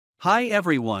Hi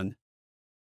everyone.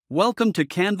 Welcome to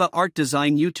Canva Art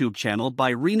Design YouTube channel by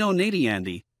Reno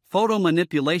Nadiandy, photo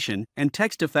manipulation and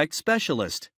text effect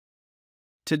specialist.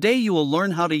 Today you will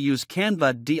learn how to use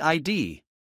Canva DID.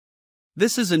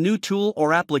 This is a new tool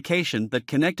or application that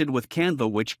connected with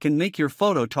Canva which can make your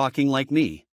photo talking like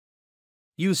me.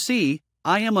 You see,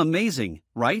 I am amazing,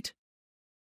 right?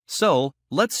 So,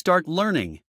 let's start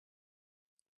learning.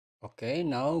 Okay,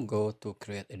 now go to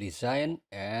create a design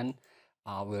and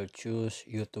I will choose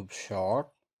YouTube short.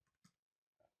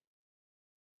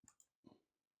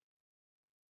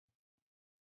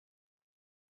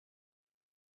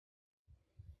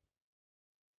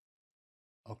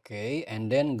 Okay,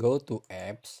 and then go to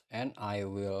apps and I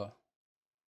will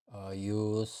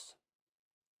use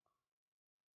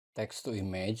text to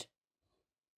image,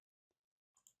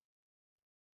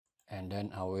 and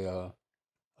then I will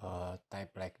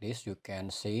type like this. You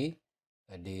can see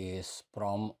this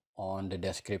prompt on the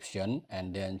description,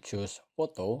 and then choose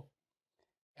photo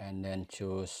and then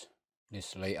choose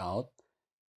this layout.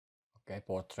 Okay,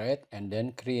 portrait, and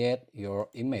then create your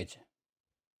image.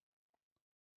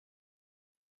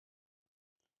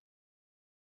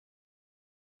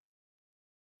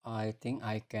 I think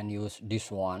I can use this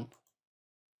one.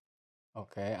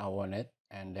 Okay, I want it,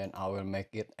 and then I will make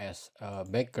it as a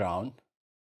background.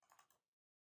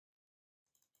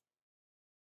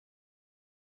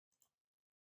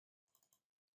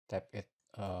 Tap it.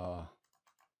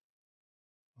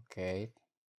 Okay,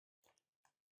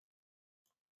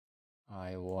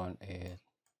 I want it.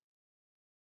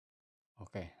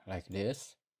 Okay, like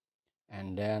this,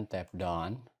 and then tap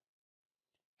done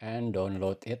and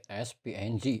download it as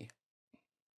PNG.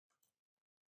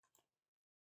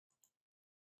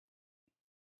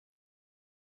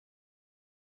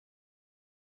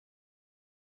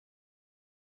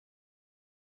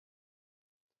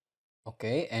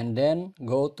 Okay, and then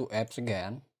go to apps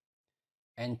again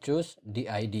and choose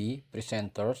DID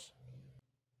presenters,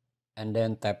 and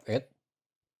then tap it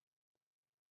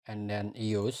and then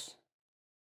use.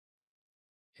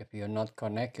 If you're not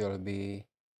connect, you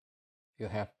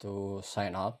have to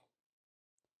sign up.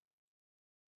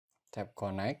 Tap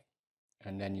connect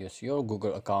and then use your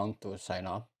Google account to sign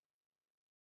up.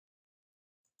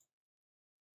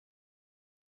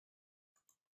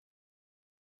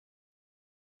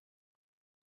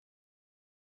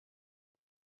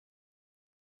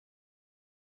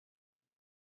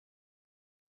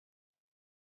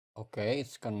 Okay,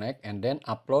 it's connect, and then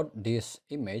upload this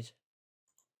image.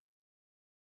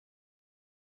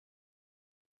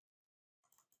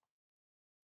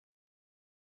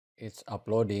 It's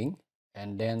uploading,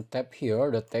 and then tap here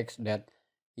the text that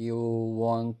you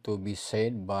want to be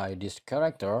said by this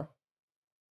character.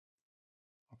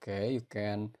 Okay, you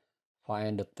can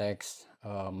find the text,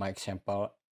 my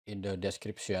example, in the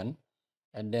description,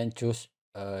 and then choose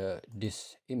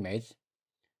this image.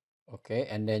 Okay,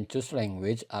 and then choose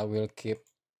language. I will keep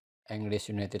English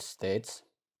United States,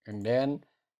 and then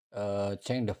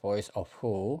change the voice of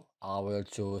who. I will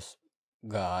choose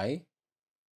guy.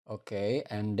 Okay,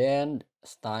 and then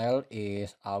style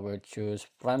is I will choose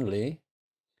friendly,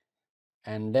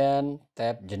 and then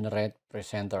tap generate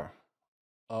presenter.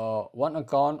 One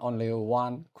account, only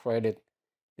one credit.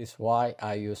 Is why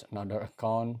I use another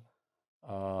account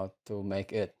to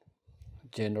make it.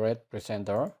 Generate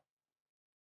presenter.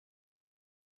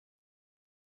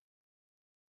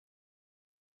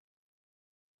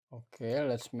 Okay,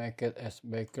 let's make it as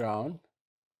background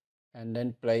and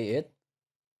then play it.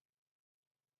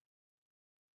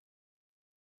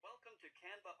 Welcome to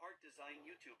Canva Art Design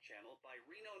YouTube channel by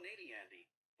Reno Nadiandy,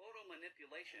 photo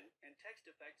manipulation and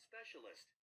text effect specialist.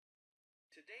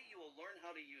 Today you will learn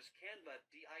how to use Canva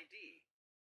DID.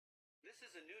 This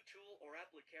is a new tool or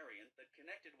application that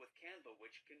connected with Canva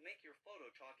which can make your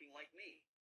photo talking like me.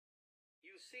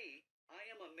 You see, I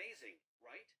am amazing,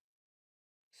 right?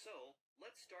 So,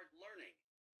 let's start learning.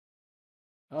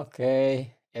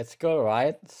 Okay, it's cool,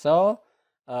 right? So,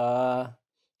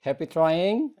 happy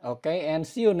trying. Okay, and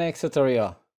see you next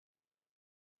tutorial.